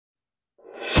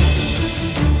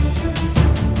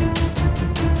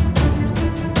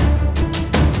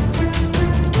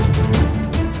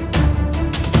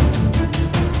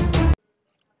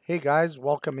Hey guys,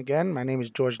 welcome again. My name is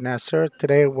George Nasser.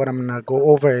 Today what I'm going to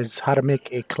go over is how to make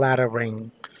a claddagh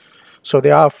ring. So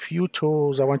there are a few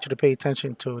tools I want you to pay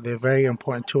attention to. They're very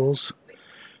important tools.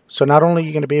 So not only are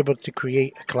you going to be able to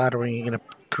create a claddagh ring, you're going to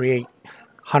create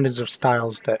hundreds of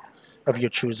styles that of your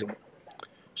choosing.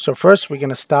 So first we're going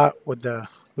to start with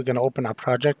we're going to open our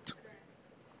project.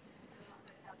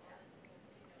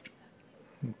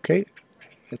 Okay,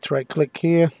 let's right click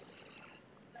here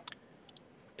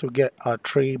to get our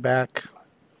tree back.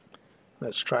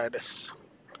 Let's try this.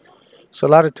 So a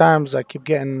lot of times I keep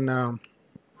getting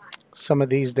some of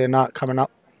these, they're not coming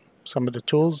up. Some of the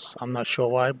tools, I'm not sure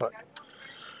why, but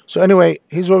so anyway,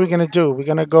 here's what we're gonna do. We're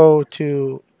gonna go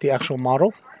to the actual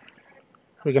model.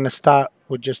 We're gonna start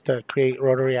with just the create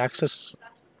rotary axis.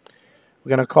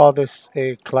 We're gonna call this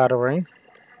a claddagh ring.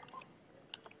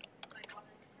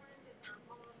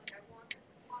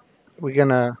 We're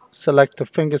gonna select the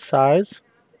finger size.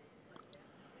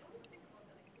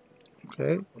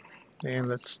 Okay, and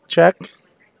let's check.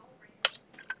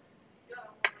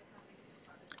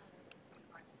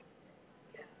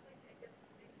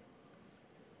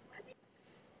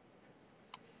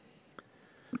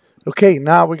 Okay,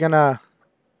 now we're gonna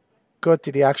go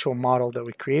to the actual model that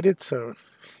we created. So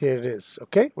here it is.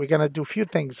 Okay, we're gonna do a few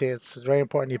things here. It's very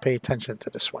important you pay attention to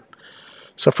this one.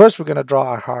 So first we're gonna draw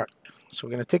our heart. So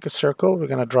we're gonna take a circle. We're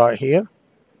gonna draw it here.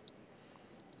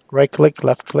 Right click,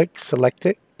 left click, select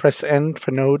it, press N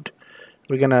for node.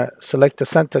 We're going to select the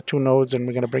center two nodes and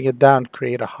we're going to bring it down,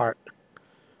 create a heart.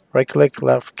 Right click,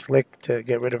 left click to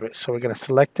get rid of it. So we're going to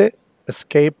select it,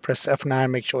 escape, press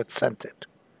F9, make sure it's centered.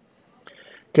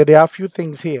 Okay, there are a few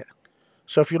things here.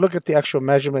 So if you look at the actual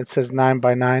measurement, it says 9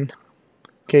 by 9.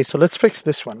 Okay, so let's fix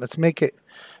this one. Let's make it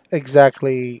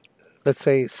exactly, let's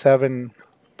say 7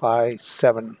 by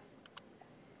 7.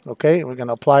 Okay, we're going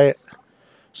to apply it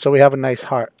so we have a nice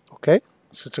heart. Okay,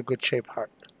 so it's a good shaped heart.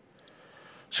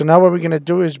 So now what we're going to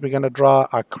do is we're going to draw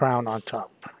our crown on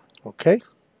top. Okay,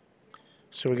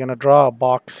 so we're going to draw a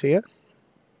box here.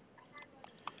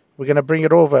 We're going to bring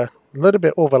it over, a little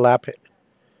bit overlap it.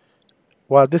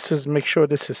 While this is, make sure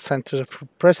this is centered. If you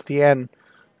press the N,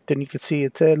 then you can see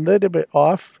it's a little bit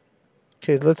off.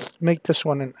 Okay, let's make this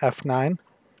one an F9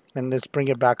 and let's bring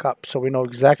it back up so we know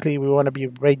exactly we want to be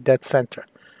right dead center.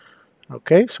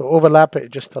 Okay, so overlap it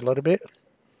just a little bit.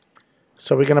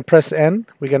 So we're going to press N.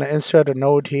 We're going to insert a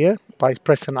node here by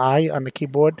pressing I on the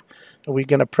keyboard. And we're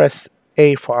going to press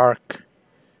A for arc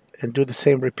and do the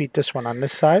same. Repeat this one on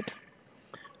this side.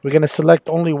 We're going to select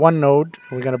only one node.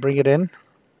 We're going to bring it in.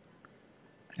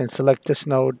 And select this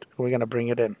node. We're going to bring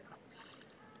it in.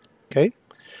 Okay.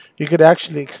 You could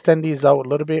actually extend these out a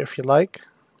little bit if you like.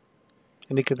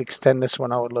 And you could extend this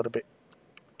one out a little bit.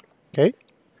 Okay.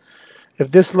 If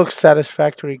this looks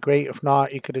satisfactory, great. If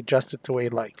not, you could adjust it the way you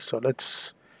like. So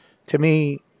let's, to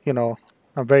me, I'm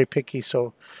very picky,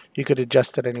 so you could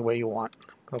adjust it any way you want.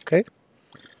 Okay.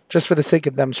 Just for the sake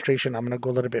of demonstration, I'm going to go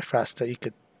a little bit faster. You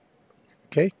could,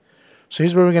 okay. So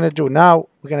here's what we're going to do. Now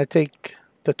we're going to take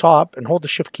the top and hold the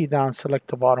shift key down, select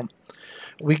the bottom.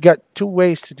 We got two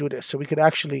ways to do this. So we could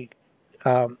actually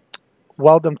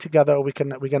weld them together, or we're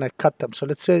going to cut them. So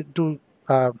let's say do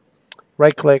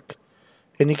right click,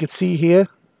 and you can see here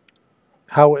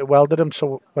how it welded them.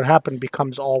 So what happened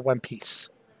becomes all one piece.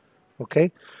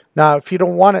 Okay. Now, if you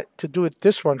don't want it to do it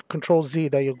this one, Control Z,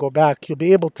 that you'll go back, you'll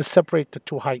be able to separate the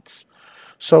two heights.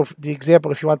 So the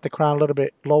example, if you want the crown a little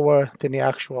bit lower than the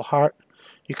actual heart,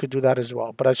 you could do that as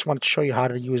well. But I just wanted to show you how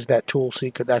to use that tool so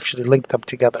you could actually link them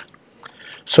together.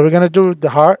 So we're going to do the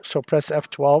heart. So press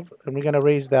F12 and we're going to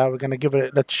raise that. We're going to give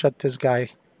it, let's shut this guy.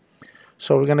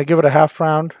 So we're going to give it a half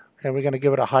round and we're going to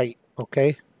give it a height.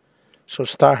 Okay. So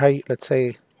start height, let's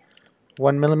say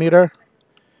 1 millimeter.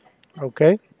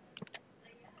 Okay.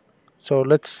 So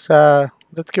let's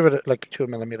give it like 2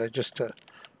 millimeter just to,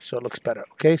 so it looks better.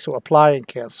 Okay. So apply and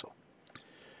cancel.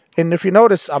 And if you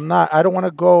notice, I don't want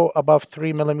to go above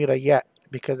 3 millimeter yet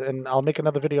because, and I'll make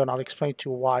another video and I'll explain to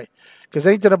you why. Because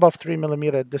anything above 3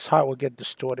 millimeter, this heart will get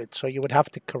distorted. So you would have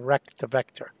to correct the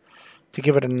vector to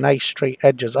give it a nice straight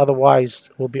edges. Otherwise,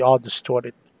 it will be all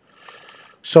distorted.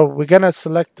 So we're going to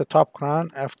select the top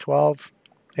crown, F12,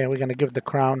 and we're going to give the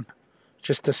crown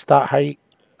just the start height.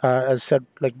 As I said,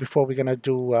 like before, we're going to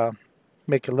do,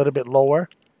 make it a little bit lower.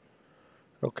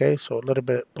 Okay, so a little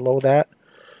bit below that.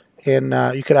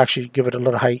 And you could actually give it a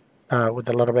little height with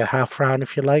a little bit half round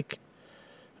if you like.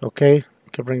 Okay,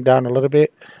 you can bring down a little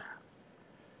bit.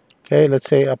 Okay, let's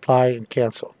say apply and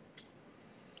cancel.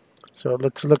 So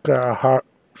let's look at our heart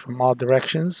from all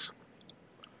directions.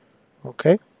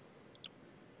 Okay.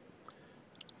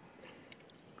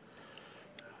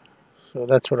 So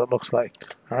that's what it looks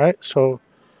like. All right, so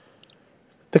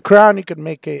The crown, you could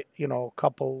make it, a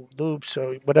couple loops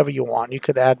or whatever you want. You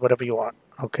could add whatever you want.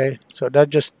 Okay, so that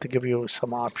just to give you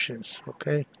some options.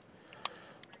 Okay,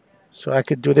 so I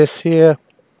could do this here.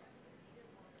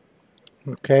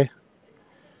 Okay,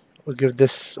 we'll give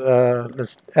this.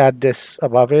 Let's add this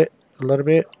above it a little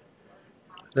bit.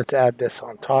 Let's add this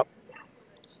on top.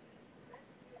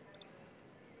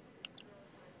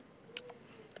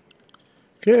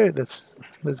 Okay, let's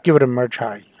give it a merge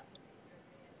height.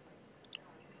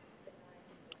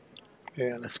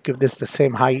 Yeah, let's give this the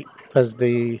same height as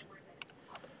the.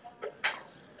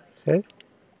 Okay,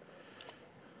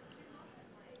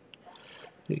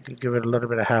 you could give it a little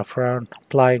bit of half round.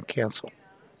 Apply and cancel.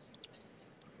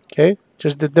 Okay,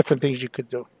 just the different things you could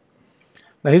do.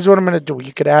 Now here's what I'm going to do.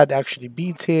 You could add actually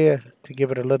beads here to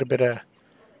give it a little bit of,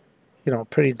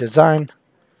 pretty design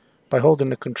by holding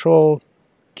the control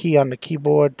key on the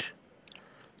keyboard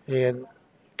and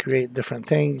create different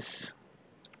things.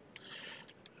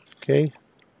 Okay,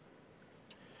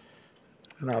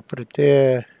 and I'll put it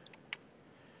there.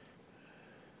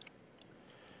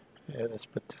 Yeah, let's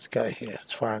put this guy here.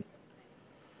 It's fine.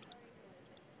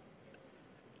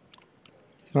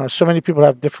 So many people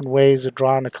have different ways of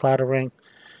drawing a Claddagh ring.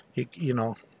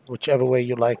 Whichever way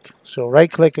you like. So right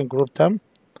click and group them,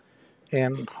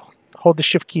 and hold the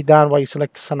shift key down while you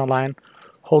select the center line.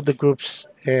 Hold the groups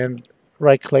and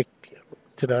right click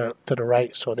to the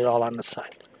right, so they're all on the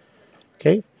side.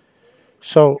 Okay,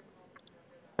 so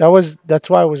that's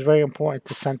why it was very important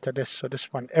to center this. So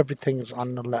this one, everything is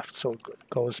on the left, so it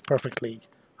goes perfectly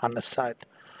on the side.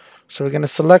 So we're going to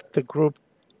select the group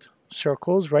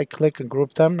circles, right click and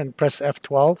group them, and press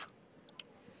F12.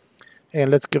 And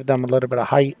let's give them a little bit of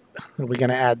height. And we're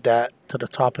going to add that to the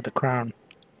top of the crown.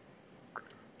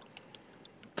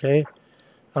 Okay,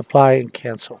 apply and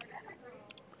cancel.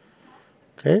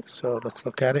 Okay, so let's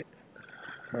look at it.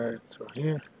 All right, so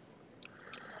here.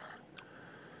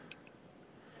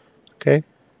 Okay.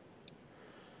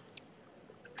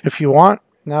 If you want,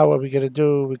 now what we're going to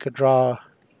do, we could draw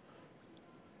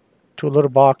two little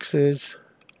boxes.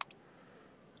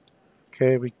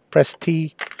 Okay, we press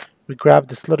T. We grab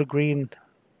this little green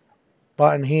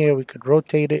button here. We could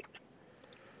rotate it.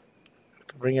 We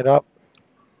could bring it up.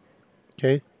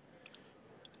 Okay.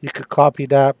 You could copy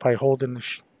that by holding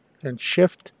and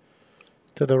shift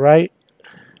to the right.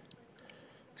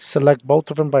 Select both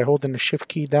of them by holding the shift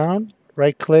key down.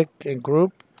 Right click and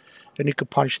group. And you could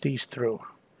punch these through.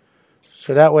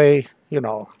 So that way,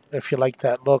 if you like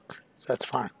that look, that's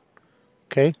fine.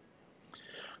 Okay.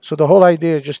 So the whole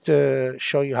idea is just to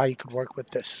show you how you could work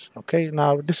with this. Okay.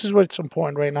 Now, this is what's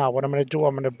important right now. What I'm going to do,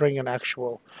 I'm going to bring an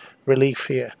actual relief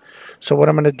here. So what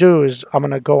I'm going to do is I'm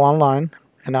going to go online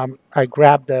and I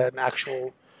grabbed an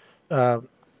actual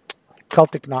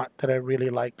Celtic knot that I really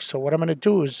like. So what I'm going to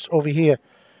do is over here,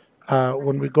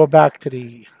 when we go back to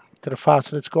the file,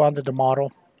 so let's go under the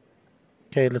model.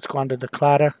 Okay, let's go under the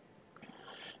Claddagh.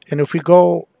 And if we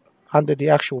go under the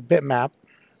actual bitmap,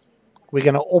 we're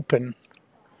going to open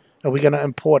and we're going to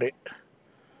import it.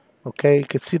 Okay, you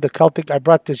can see the Celtic. I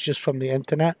brought this just from the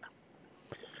internet.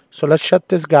 So let's shut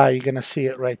this guy. You're going to see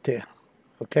it right there.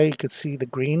 Okay, you can see the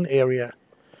green area.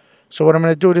 So what I'm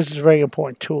going to do, this is a very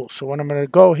important tool. So when I'm going to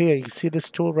go here, you can see this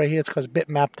tool right here. It's called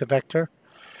bitmap to vector.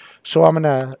 So I'm going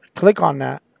to click on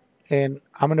that and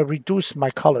I'm going to reduce my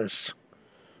colors.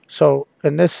 So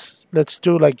in this, let's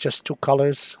do like just two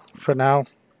colors for now.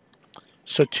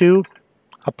 So 2,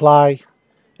 apply,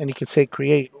 and you can say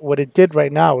create. What it did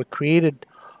right now, it created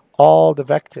all the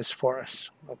vectors for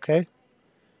us. Okay,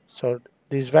 so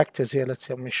these vectors here,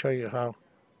 let me show you how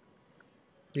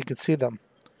you can see them.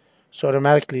 So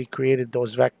automatically created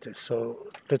those vectors. So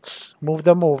let's move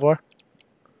them over.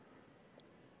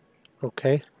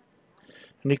 Okay,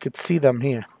 and you can see them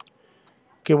here.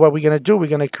 Okay, what we're gonna do, we're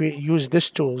gonna use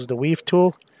this tool, the weave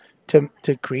tool,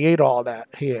 to create all that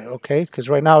here. Okay, because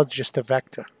right now it's just a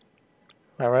vector.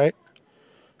 All right.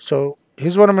 So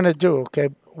here's what I'm gonna do. Okay,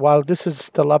 while this is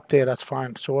still up there, that's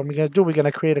fine. So what we're gonna do, we're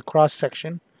gonna create a cross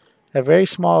section, a very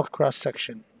small cross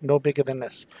section, no bigger than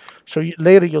this. So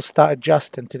later you'll start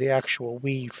adjusting to the actual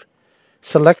weave.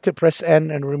 Select it, press N,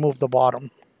 and remove the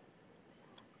bottom.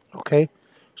 Okay.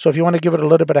 So if you want to give it a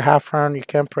little bit of half round, you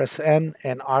can press N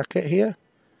and arc it here.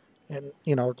 And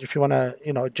if you want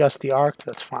to adjust the arc,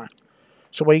 that's fine.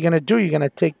 So what you're going to do, you're going to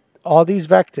take all these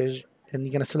vectors and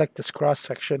you're going to select this cross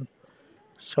section.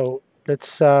 So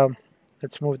let's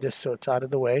move this so it's out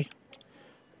of the way.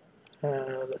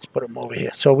 Let's put them over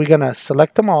here. So we're going to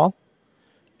select them all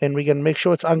and we're going to make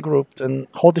sure it's ungrouped and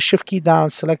hold the shift key down,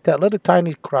 select that little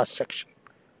tiny cross section.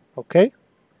 Okay,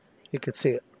 you can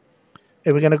see it.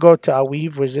 And we're going to go to our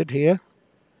weave wizard here.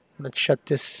 let's shut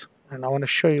this, and I want to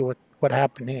show you what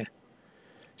happened here.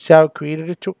 See how it created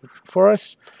it for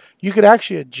us? You could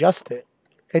actually adjust it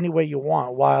any way you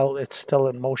want while it's still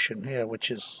in motion here,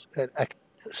 which is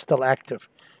still active.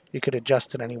 You could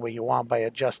adjust it any way you want by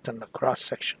adjusting the cross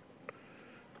section.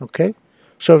 Okay?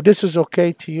 So if this is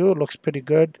okay to you, it looks pretty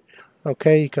good.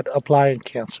 Okay, you could apply and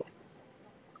cancel.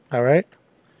 All right?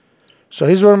 So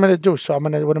here's what I'm going to do. So what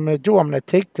I'm going to do, I'm going to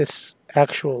take this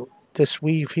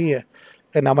weave here,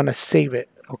 and I'm going to save it.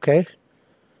 Okay?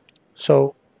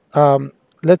 So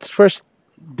let's first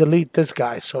delete this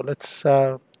guy. So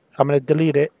I'm going to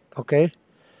delete it. Okay?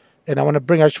 And I wanted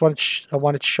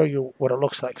to show you what it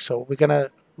looks like. So we're going to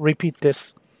repeat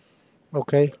this.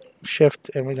 Okay? Shift,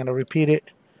 and we're going to repeat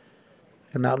it.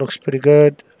 And that looks pretty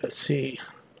good. Let's see.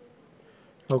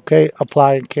 Okay,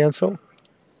 apply and cancel.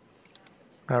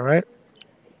 All right.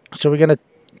 So we're going to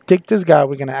take this guy.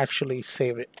 We're going to actually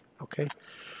save it. Okay.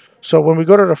 So when we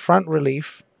go to the front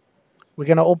relief, we're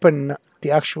going to open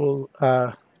the actual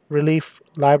relief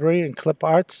library and clip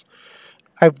arts.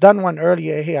 I've done one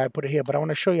earlier here. I put it here, but I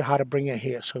want to show you how to bring it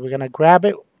here. So we're going to grab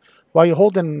it while you're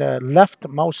holding the left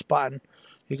mouse button.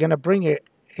 You're going to bring it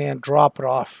and drop it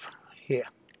off here.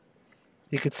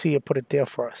 You can see it put it there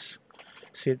for us.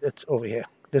 See, it's over here.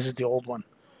 This is the old one.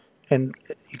 And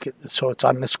so it's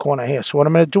on this corner here. So what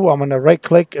I'm going to do, I'm going to right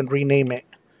click and rename it.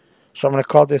 So I'm going to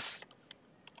call this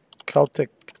Celtic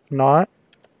Knot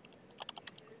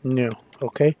New.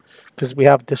 Okay. Because we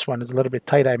have this one. It's a little bit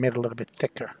tight. I made it a little bit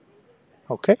thicker.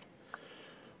 Okay.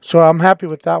 So I'm happy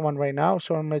with that one right now.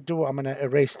 So what I'm going to do, I'm going to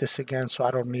erase this again so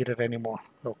I don't need it anymore.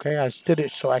 Okay. I just did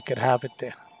it so I could have it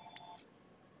there.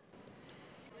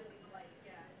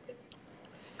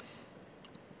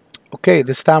 Okay,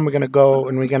 this time we're going to go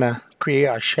and we're going to create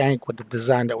our shank with the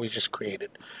design that we just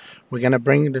created. We're going to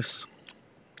bring this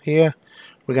here.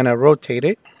 We're going to rotate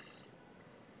it.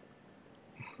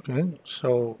 Okay,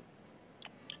 so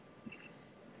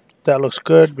that looks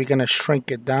good. We're going to shrink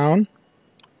it down.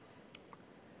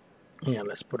 Yeah,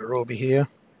 let's put it over here.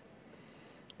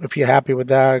 If you're happy with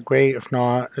that, great. If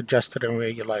not, adjust it any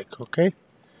way you like. Okay,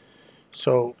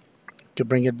 so you can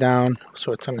bring it down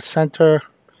so it's in the center.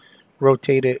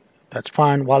 Rotate it. That's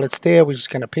fine. While it's there, we're just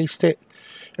going to paste it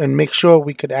and make sure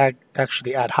we could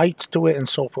actually add heights to it and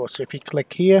so forth. So if you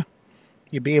click here,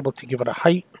 you'll be able to give it a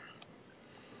height.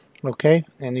 Okay,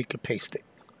 and you could paste it.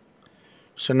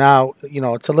 So now,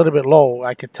 it's a little bit low,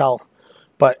 I could tell,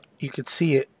 but you could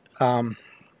see it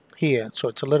here. So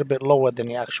it's a little bit lower than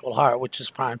the actual heart, which is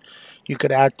fine. You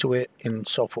could add to it and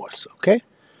so forth. Okay,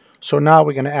 so now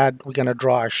we're going to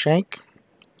draw our shank.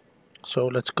 So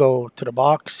let's go to the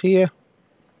box here.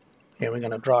 And we're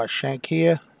going to draw a shank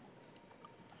here.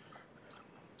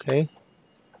 Okay.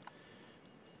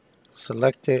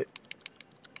 Select it.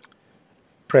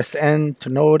 Press N to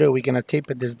note it. We're going to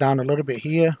taper this down a little bit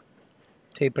here.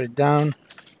 Taper it down.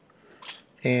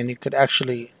 And you could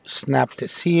actually snap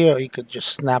this here. Or you could just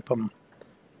snap them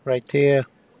right there.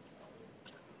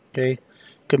 Okay.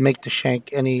 You could make the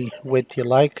shank any width you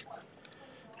like.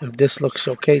 If this looks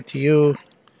okay to you,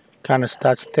 kind of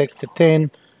starts thick to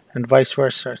thin. And vice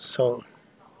versa. So,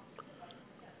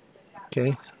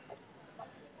 okay,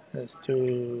 let's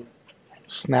do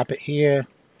snap it here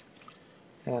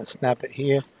and snap it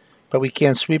here, but we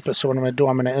can't sweep it. So what I'm going to do,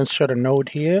 I'm going to insert a node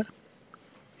here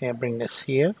and bring this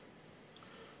here.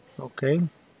 Okay,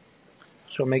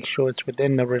 so make sure it's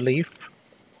within the relief.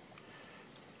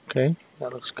 Okay,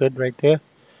 that looks good right there.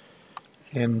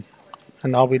 And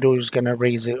all we do is going to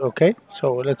raise it. Okay,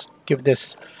 so let's give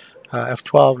this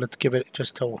F12. Let's give it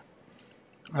just a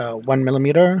 1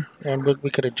 millimeter, and we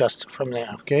could adjust it from there.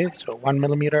 Okay, so 1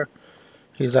 millimeter.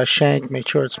 Here's our shank. Make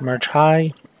sure it's merge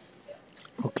high.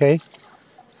 Okay,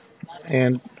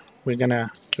 and we're gonna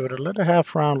give it a little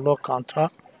half round look on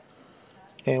top,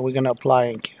 and we're gonna apply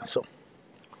and cancel.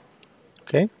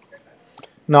 Okay,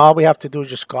 now all we have to do is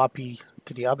just copy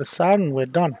to the other side, and we're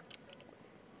done.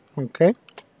 Okay,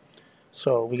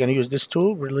 so we're gonna use this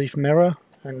tool, relief mirror,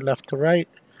 and left to right,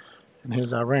 and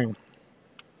here's our ring.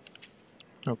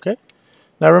 Okay,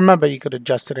 now remember, you could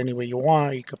adjust it any way you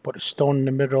want. You could put a stone in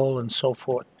the middle and so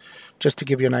forth, just to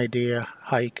give you an idea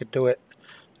how you could do it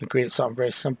and create something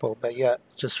very simple, but yet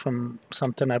just from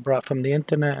something I brought from the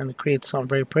internet and create something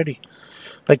very pretty.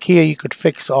 Like here, you could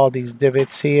fix all these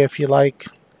divots here if you like,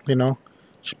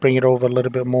 just bring it over a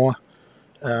little bit more.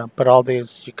 But all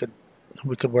these,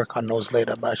 we could work on those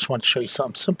later, but I just want to show you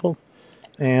something simple.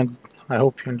 And I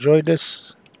hope you enjoyed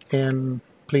this, and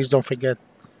please don't forget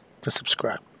to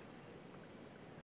subscribe.